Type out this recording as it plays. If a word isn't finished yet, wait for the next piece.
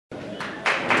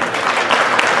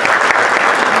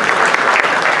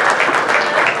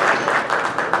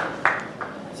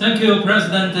Thank you,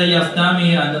 President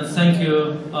Yasdami, and thank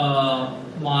you,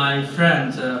 my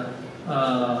friend,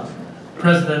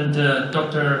 President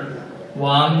Dr.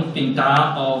 Wang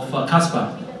Bingda of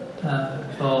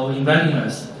CASPA, for inviting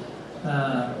us.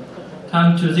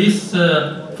 Come to this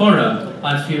forum,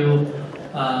 I feel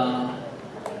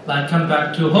like come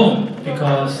back to home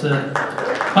because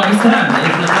Pakistan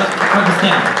is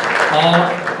Pakistan,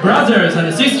 our brothers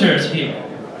and sisters here.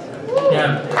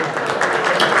 Yeah.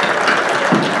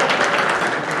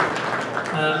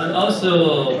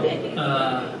 Also,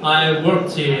 I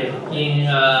worked in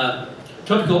a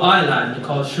tropical island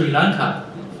called Sri Lanka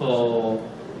for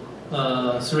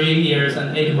 3 years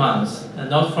and 8 months, and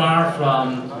not far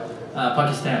from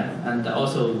Pakistan, and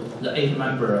also the 8th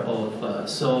member of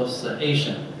South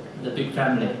Asia, the big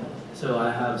family. So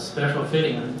I have special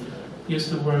feeling. I used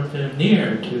to work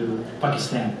near to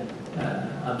Pakistan,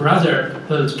 a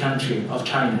brotherhood country of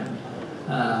China.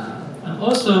 And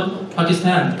also,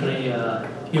 Pakistan play a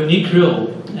unique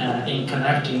role in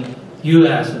connecting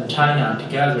U.S. and China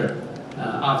together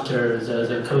after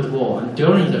the Cold War. And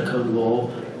during the Cold War,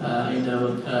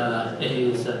 it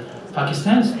is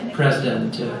Pakistan's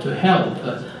president to help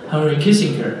Henry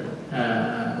Kissinger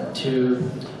to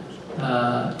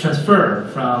transfer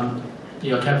from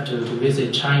your capital to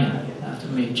visit China to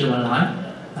meet Zhou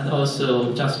Enlai. And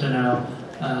also, just now,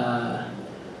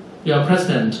 your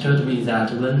president told me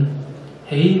that when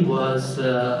he was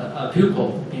a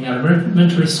pupil in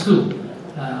elementary school,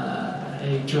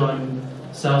 he joined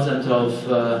thousands of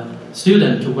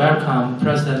students to welcome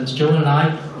President Zhou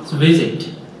Enlai's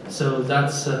visit. So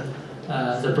that's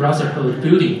the brotherhood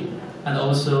building. And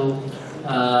also,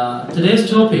 today's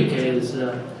topic is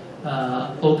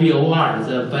OBOR,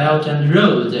 the Belt and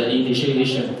Road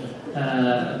Initiation,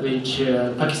 which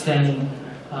Pakistani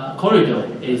corridor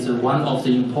is one of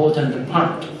the important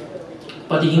part.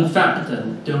 But in fact,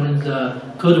 during the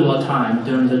Cold War time,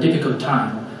 during the difficult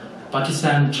time,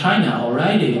 Pakistan and China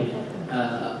already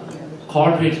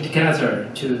cooperated together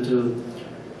to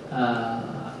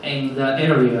in the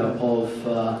area of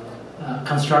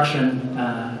construction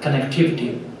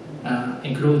connectivity,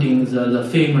 including the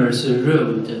famous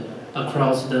road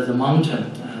across the mountain.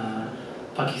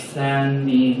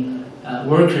 Pakistani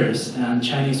workers and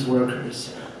Chinese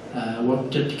workers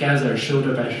worked together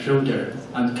shoulder by shoulder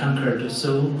and conquered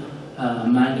so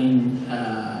many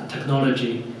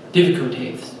technology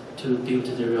difficulties to build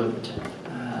the road.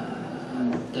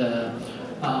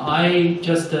 I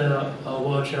just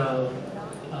watched a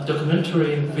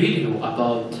documentary video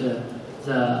about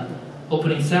the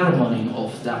opening ceremony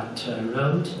of that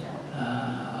road.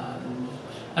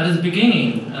 At the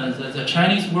beginning, the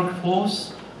Chinese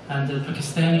workforce and the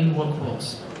Pakistani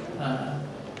workforce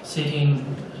sitting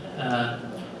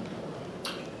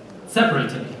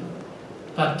separately.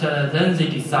 But then they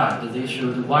decided they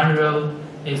should, one road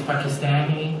is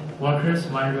Pakistani workers,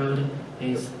 one road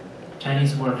is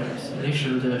Chinese workers. They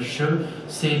should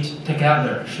sit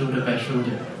together, shoulder by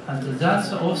shoulder. And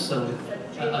that's also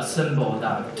a symbol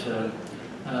that,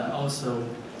 also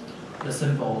the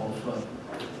symbol of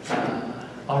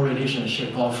our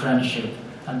relationship, our friendship.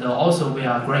 And also we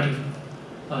are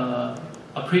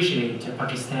appreciate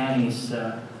Pakistani's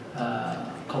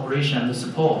cooperation and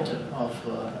support of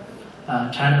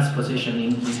China's position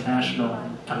in international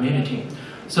community.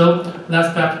 So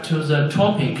let's back to the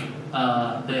topic,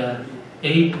 the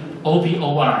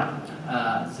OBOR,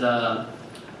 the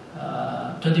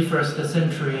 21st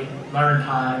century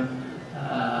maritime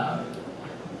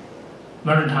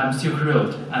Silk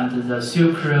Road and the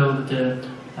Silk Road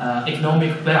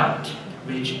economic belt,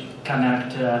 which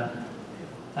connect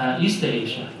East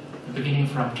Asia, beginning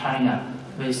from China,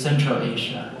 with Central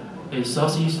Asia, with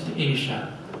Southeast Asia,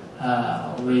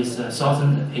 with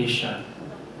Southern Asia,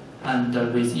 and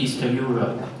with Eastern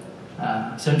Europe,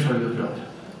 Central Europe,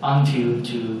 until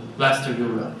to Western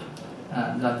Europe.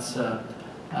 That's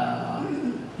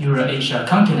Eurasia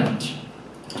continent,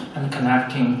 and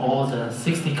connecting all the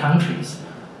 60 countries.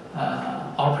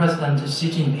 Our President Xi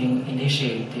Jinping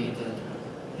initiated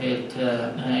it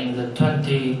in the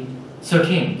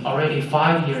 2013, already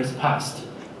 5 years passed.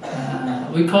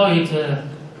 We call it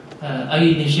an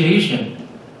initiation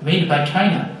made by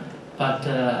China, but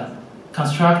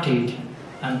constructed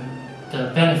and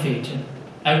benefit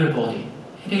everybody.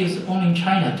 It is only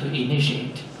China to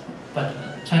initiate, but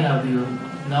China will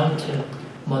not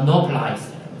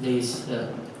monopolize this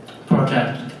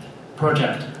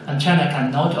project, and China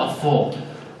cannot afford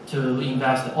to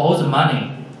invest all the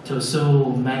money to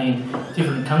so many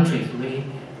different countries. We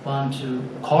want to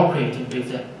cooperate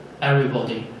with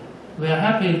everybody. We are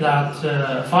happy that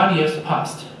 5 years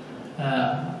passed.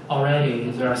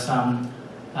 Already there are some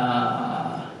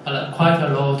quite a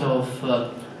lot of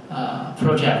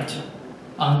projects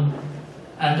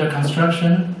under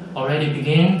construction, already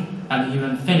began and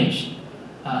even finished.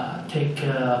 Take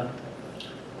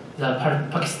the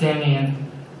Pakistani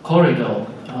corridor,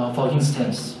 for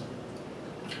instance.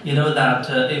 You know that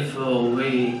if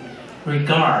we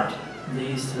regard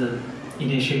this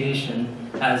initiation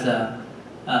as a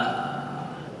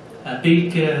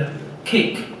big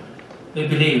kick, we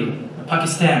believe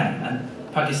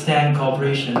Pakistan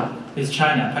cooperation with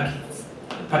China,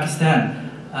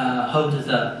 Pakistan holds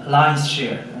the lion's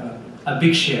share, a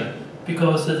big share,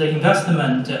 because the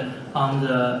investment on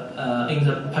in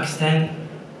the Pakistani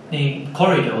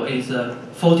corridor is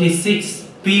 46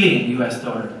 billion US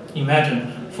dollar. Imagine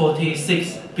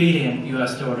 46 billion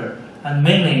US dollar, and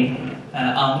mainly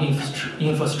on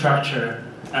infrastructure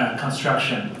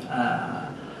construction.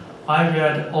 I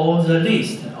read all the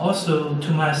list. Also,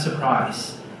 to my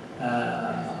surprise,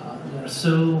 there are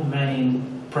so many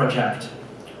projects,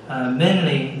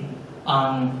 mainly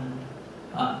on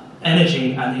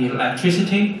energy and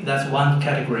electricity. That's one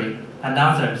category.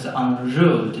 Another is on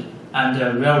road and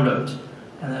railroad,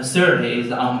 and the third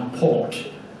is on port.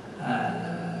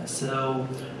 So,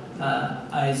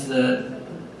 as the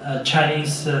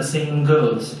Chinese saying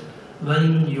goes,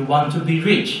 when you want to be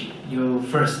rich, you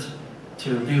first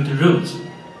to build roads.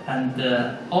 And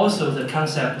also the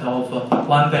concept of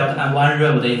one belt and one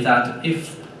road is that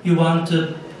if you want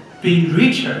to be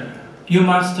richer, you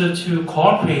must to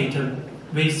cooperate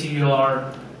with your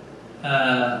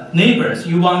neighbors.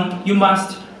 You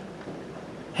must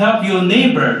help your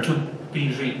neighbor to be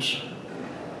rich,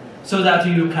 so that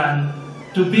you can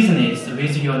do business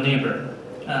with your neighbor.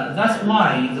 That's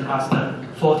why in the past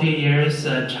 40 years,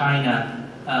 China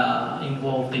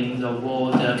involved in the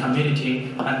world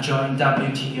community and joined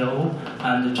WTO,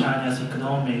 and China's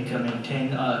economic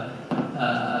maintained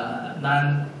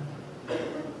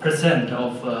 9%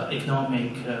 of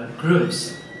economic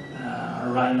growth.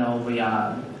 Right now we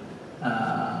are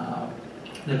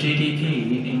the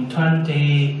GDP in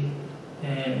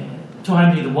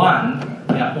 201,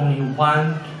 we are only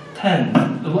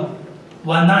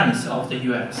 1/9 of the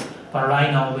US, but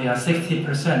right now we are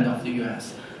 60% of the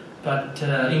US. But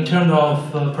in terms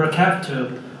of per capita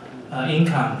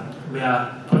income,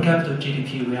 per capita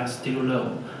GDP, we are still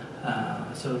low.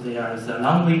 So there is a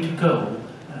long way to go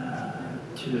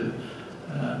to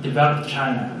develop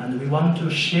China, and we want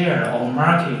to share our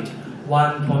market,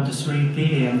 1.3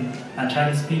 billion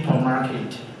Chinese people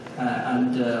market,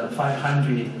 and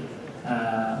 500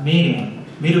 million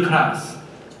middle class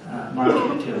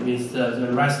market with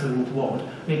the rest of the world.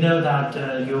 We know that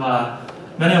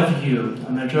many of you,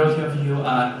 a majority of you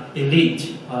are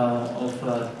elite of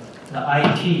the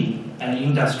IT and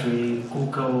industry,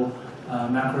 Google,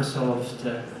 Microsoft,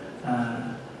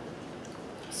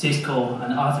 Cisco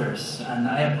and others, and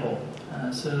Apple.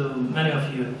 So many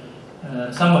of you,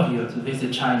 some of you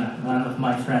visit China. One of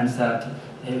my friends said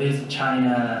he visited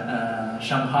China,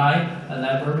 Shanghai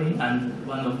library, and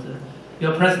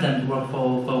your president worked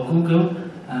for Google,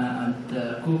 and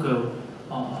Google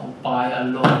buy a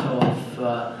lot of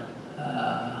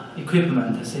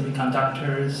equipment,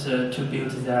 semiconductors, to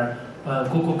build their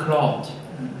Google Cloud.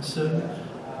 So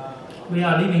we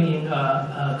are living in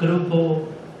a global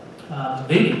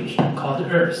village called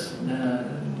Earth.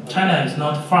 China is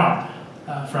not far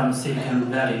from Silicon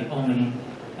Valley, only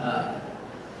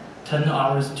 10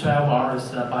 hours, 12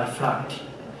 hours by flight.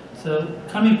 So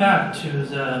coming back to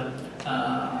the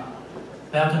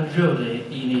Belt and Road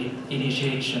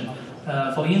initiation,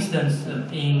 for instance,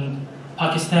 in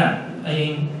Pakistan,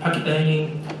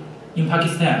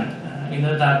 you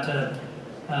know that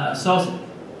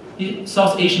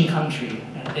South Asian country,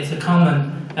 it's a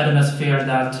common atmosphere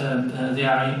that they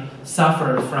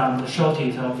suffer from the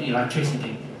shortage of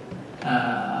electricity.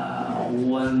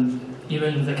 When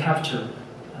even in the capital,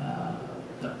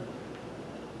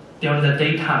 during the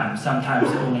daytime, sometimes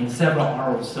only several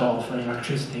hours of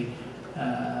electricity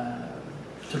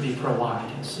to be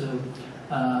provided. So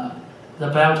the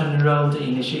Belt and Road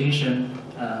initiation,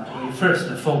 we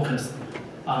first focused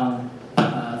on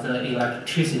the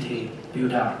electricity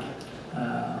build-up.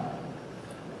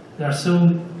 There are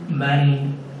so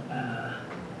many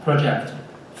projects,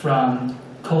 from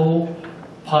coal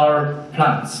power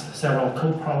plants, several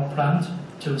coal power plants,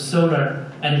 to solar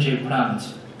energy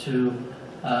plants, to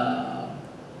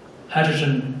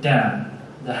hydrogen dam,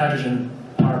 the hydrogen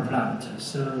power plant.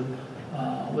 So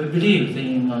we believe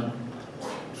in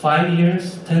 5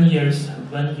 years, 10 years,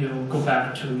 when you go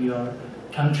back to your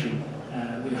country,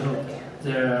 we hope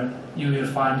there you will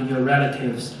find your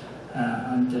relatives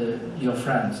and your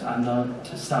friends are not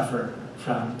to suffer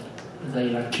from the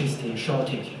electricity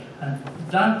shortage. And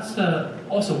that's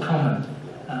also common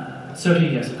 30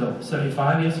 years ago,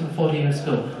 35 years, 40 years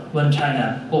ago, when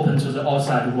China opened to the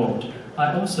outside world.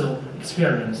 I also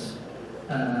experienced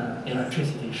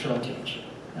electricity shortage.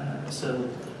 So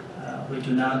we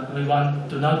do not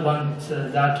want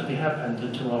that to be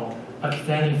happened to our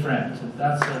Pakistani friends.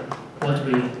 That's what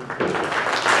we.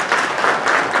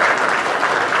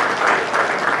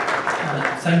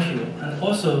 Thank you. And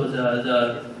also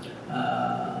the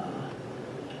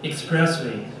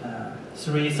expressway,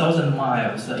 3,000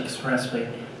 miles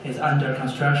expressway is under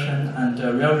construction, and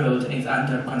the railroad is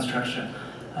under construction.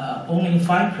 Only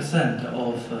 5%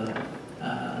 of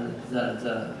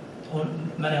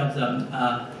many of the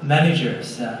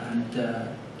managers and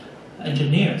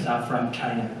engineers are from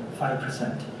China,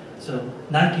 5%. So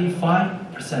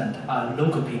 95% are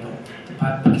local people,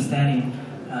 Pakistani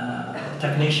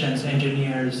technicians,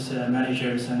 engineers,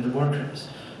 managers, and workers.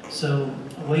 So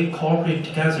we cooperate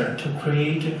together to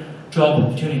create job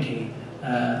opportunity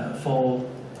for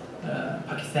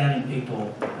Pakistani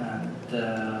people.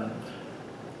 And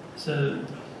so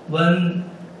when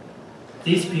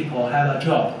these people have a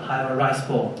job, have a rice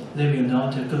bowl, they will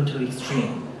not go to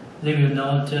extreme. They will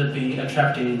not be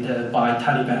attracted by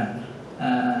Taliban.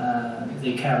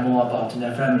 They care more about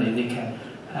their family. They can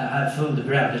have food,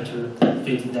 bread to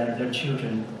feed their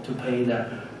children, to pay their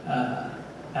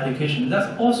education.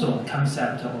 That's also a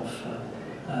concept of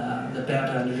the Belt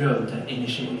and Road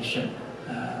Initiation.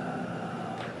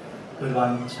 We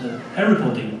want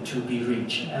everybody to be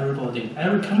rich, every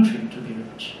country to be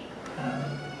rich.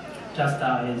 Just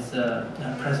as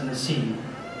President Xi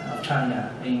of China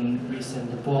in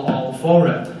recent OBOR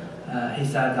forum, he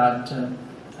said that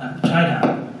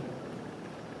China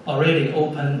already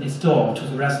opened its door to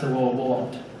the rest of the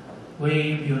world.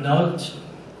 We will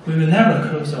never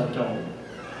close our door.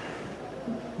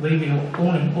 We will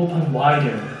only open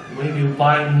wider. We will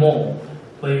buy more.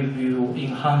 We will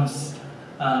enhance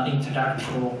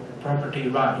intellectual property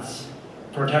rights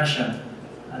protection,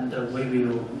 and we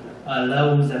will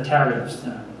lower the tariffs,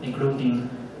 including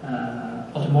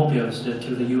automobiles to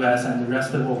the U.S. and the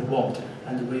rest of the world,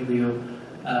 and we will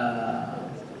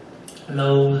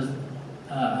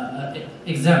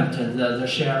exempt the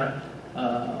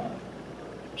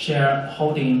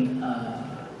shareholding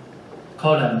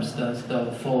columns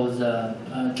for the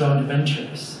joint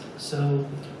ventures. So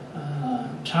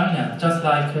China, just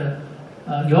like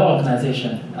your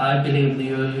organization, I believe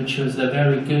you choose a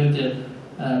very good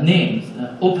name,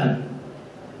 Open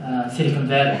Silicon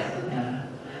Valley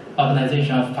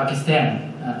Organization of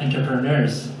Pakistan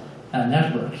Entrepreneurs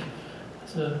Network.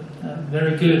 So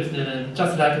very good,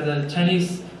 just like the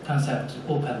Chinese concept,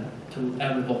 open to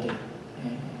everybody,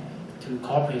 to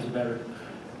cooperate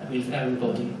with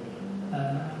everybody.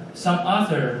 Some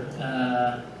other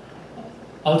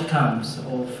outcomes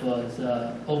of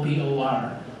the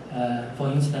OBOR,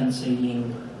 for instance,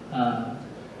 in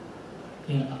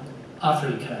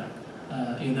Africa,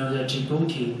 the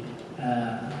Djibouti,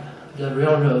 the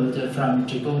railroad from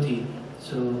Djibouti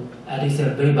to Addis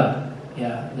Ababa,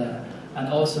 and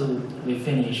also we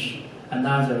finish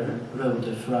another road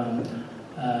from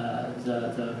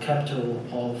the capital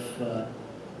of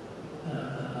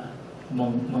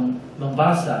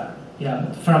Mombasa,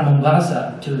 from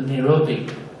Mombasa to Nairobi,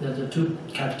 the two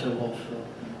capital of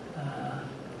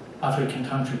African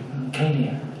country,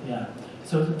 Kenya.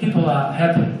 So the people are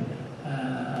happy,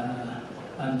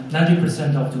 and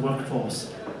 90% of the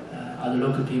workforce are the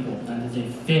local people, and they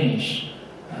finish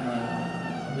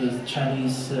with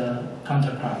Chinese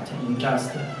counterpart in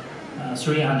just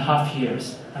 3.5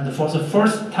 years. And for the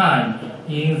first time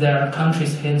in their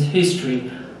country's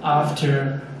history,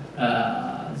 after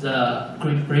the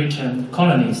Great Britain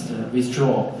colonists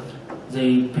withdraw,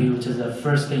 they built the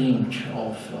first inch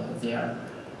of their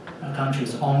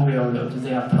country's own railroad.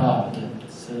 They are proud.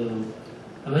 So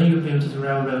when you build the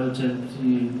railroad,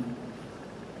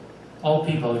 all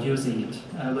people use it.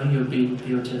 When you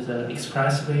build the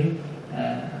expressway,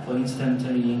 for instance,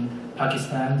 in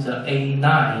Pakistan, the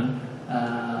A9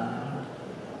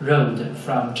 road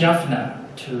from Jaffna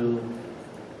to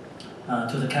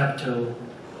the capital,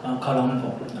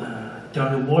 Colombo,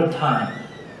 during the wartime,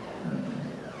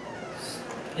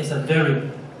 it's a very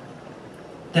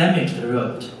damaged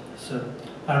road. So,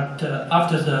 but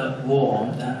after the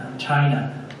war,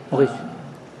 China,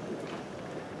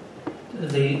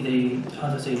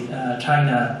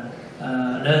 China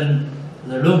lent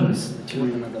the loans to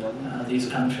this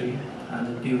country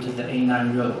and built the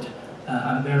A9 road.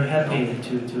 I'm very happy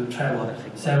to travel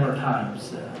several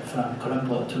times from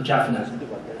Colombo to Jaffna,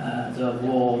 the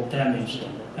war-damaged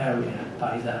area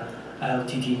by the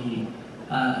LTTE.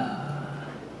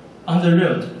 On the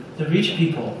road, the rich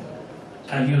people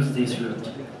can use this route.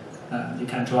 They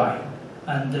can drive.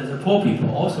 And the poor people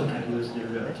also can use the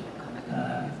road.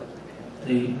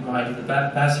 They ride the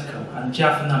bicycle. And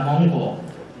Jaffna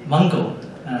Mongol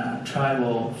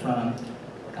travel from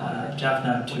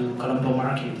Jaffna to Colombo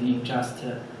Market in just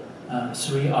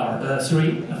 4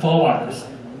 hours.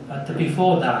 But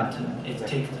before that, it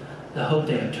takes the whole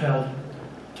day, 12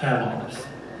 hours.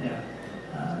 Yeah,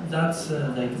 that's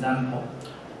the example.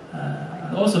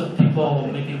 And also, people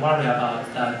maybe worry about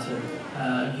that.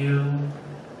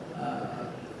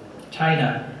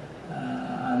 China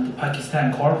and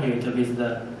Pakistan cooperate with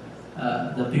the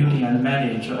building and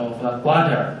manage of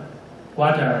Gwadar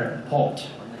port,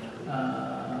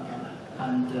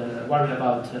 and worry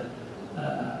about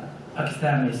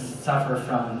Pakistan is suffer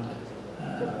from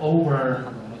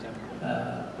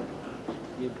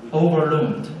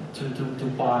overloaned to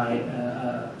buy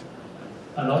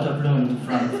a lot of loan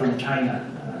from China.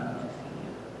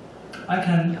 I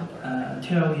can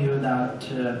tell you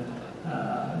that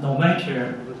no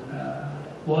matter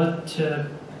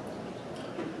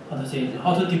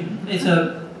it's a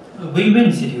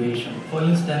win-win situation. For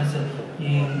instance,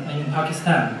 in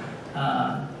Pakistan,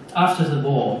 after the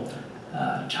war,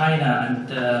 China and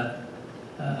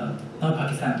not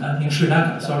Pakistan, in Sri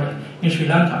Lanka. Sorry, in Sri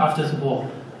Lanka after the war,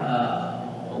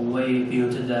 we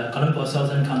built the Colombo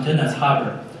Southern Containers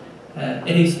Harbor.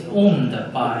 It is owned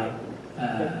by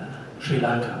Sri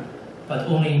Lanka, but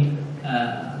only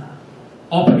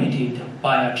operated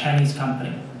by a Chinese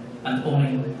company, and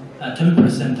only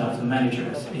 10% of the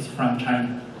managers is from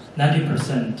China.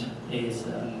 90%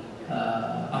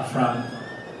 are from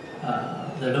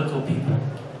the local people.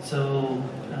 So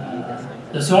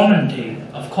the sovereignty,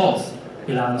 of course,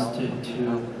 belongs to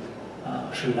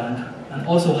Sri Lanka, and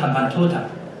also Hambantota.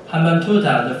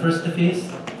 Hambantota, the first phase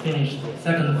finished,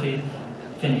 second phase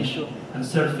finished, and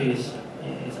third phase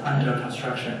is under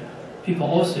construction. People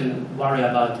also worry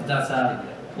about that's a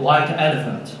white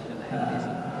elephant.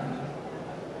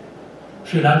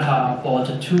 Sri Lanka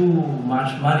bought too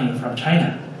much money from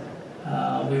China.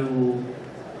 Will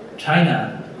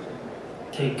China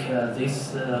take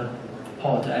this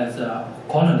port as a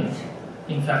colony?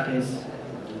 In fact,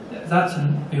 that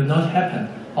will not happen.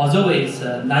 Although it's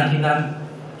 99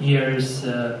 years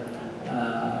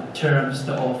terms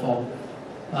of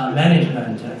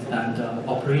management and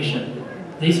operation,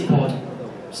 this port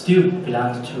still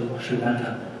belongs to Sri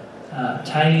Lanka.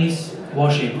 Chinese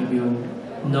warship will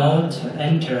not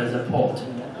enter the port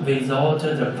without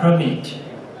the permit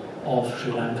of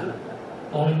Sri Lanka,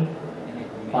 only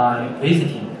by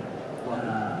visiting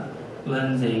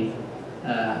when they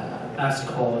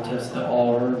escort the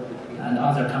ore and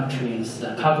other countries'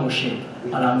 cargo ship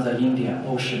along the Indian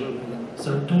Ocean.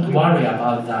 So don't worry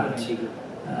about that.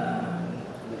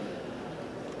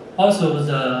 Also,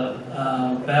 the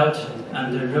Belt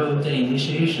and the Road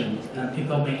Initiation,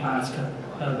 people may ask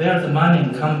where the money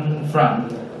coming from.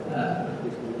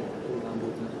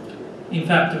 In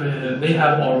fact, we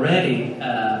have already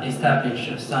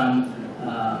established some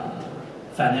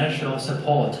financial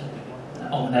support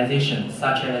organizations,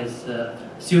 such as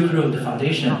Silk Road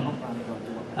Foundation,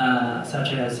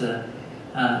 such as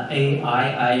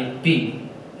AIIB,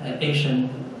 Asian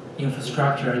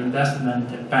Infrastructure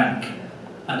Investment Bank,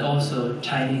 and also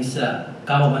Chinese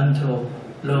governmental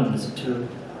loans to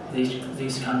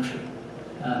this country.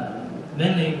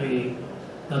 Mainly, we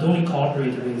not only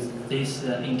cooperate with this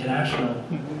international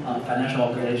financial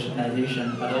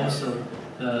organization, but also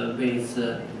with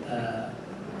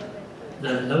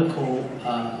the local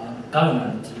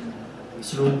government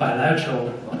through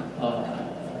bilateral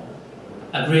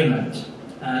agreement.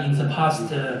 In the past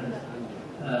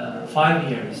 5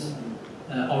 years,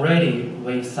 already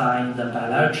we signed the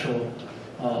bilateral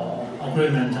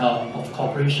agreement of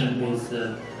cooperation with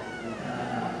the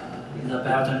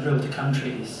Belt and Road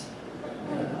countries,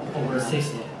 over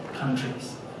 60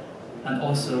 countries, and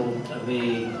also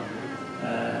we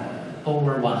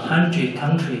over 100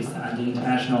 countries and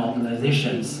international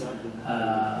organizations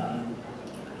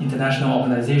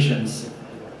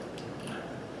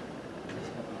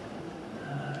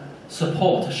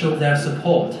show their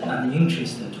support and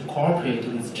interest to cooperate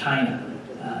with China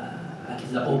at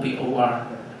the OBOR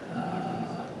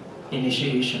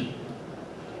initiation.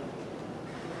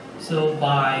 So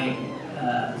by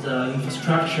the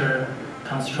infrastructure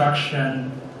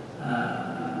construction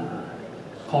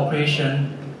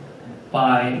cooperation,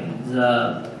 by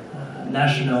the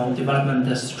national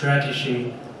development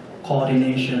strategy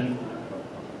coordination,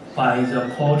 by the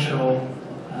cultural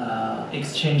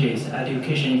exchanges,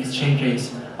 education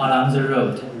exchanges along the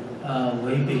road,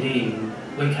 we believe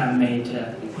we can make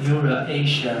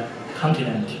Euro-Asia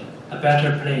continent a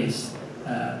better place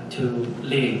to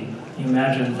live.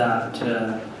 Imagine that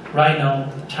right now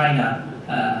China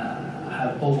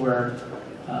have over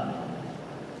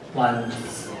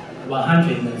 160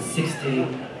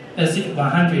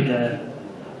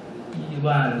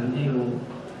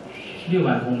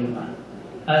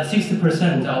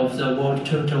 60% of the world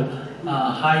total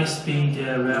high-speed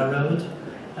railroad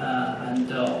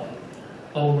and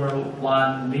over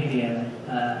 1 million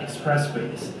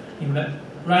expressways.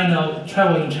 Right now,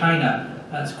 travel in China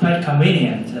is quite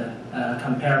convenient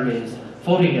compared with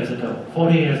 40 years ago.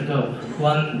 40 years ago,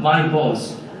 when my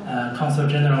boss, Consul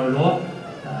General Law,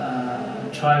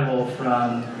 traveled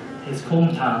from his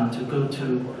hometown to go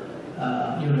to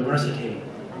university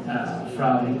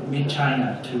from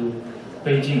mid-China to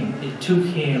Beijing, it took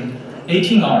him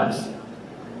 18 hours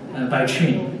by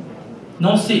train.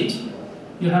 No seat,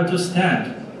 you have to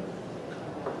stand.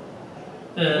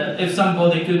 If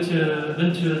somebody went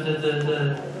to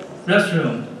the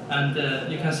restroom and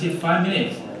you can see 5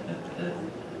 minutes,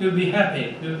 you'll be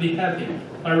happy.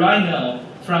 But right now,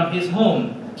 from his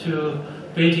home to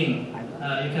Beijing,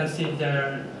 you can see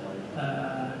there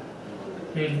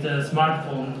with the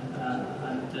smartphone,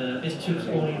 and it took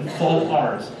only 4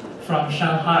 hours. From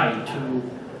Shanghai to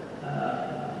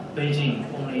Beijing,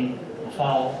 only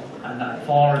 4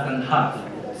 hours and a half.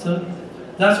 So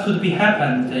that could be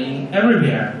happened in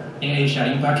everywhere in Asia,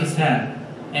 in Pakistan,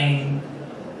 in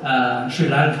Sri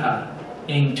Lanka,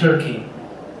 in Turkey.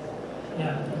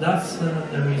 Yeah, that's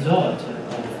the result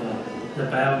of the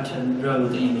Belt and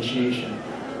Road initiation.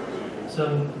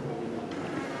 So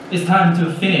it's time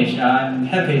to finish. I'm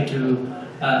happy to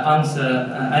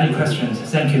answer any questions.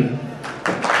 Thank you.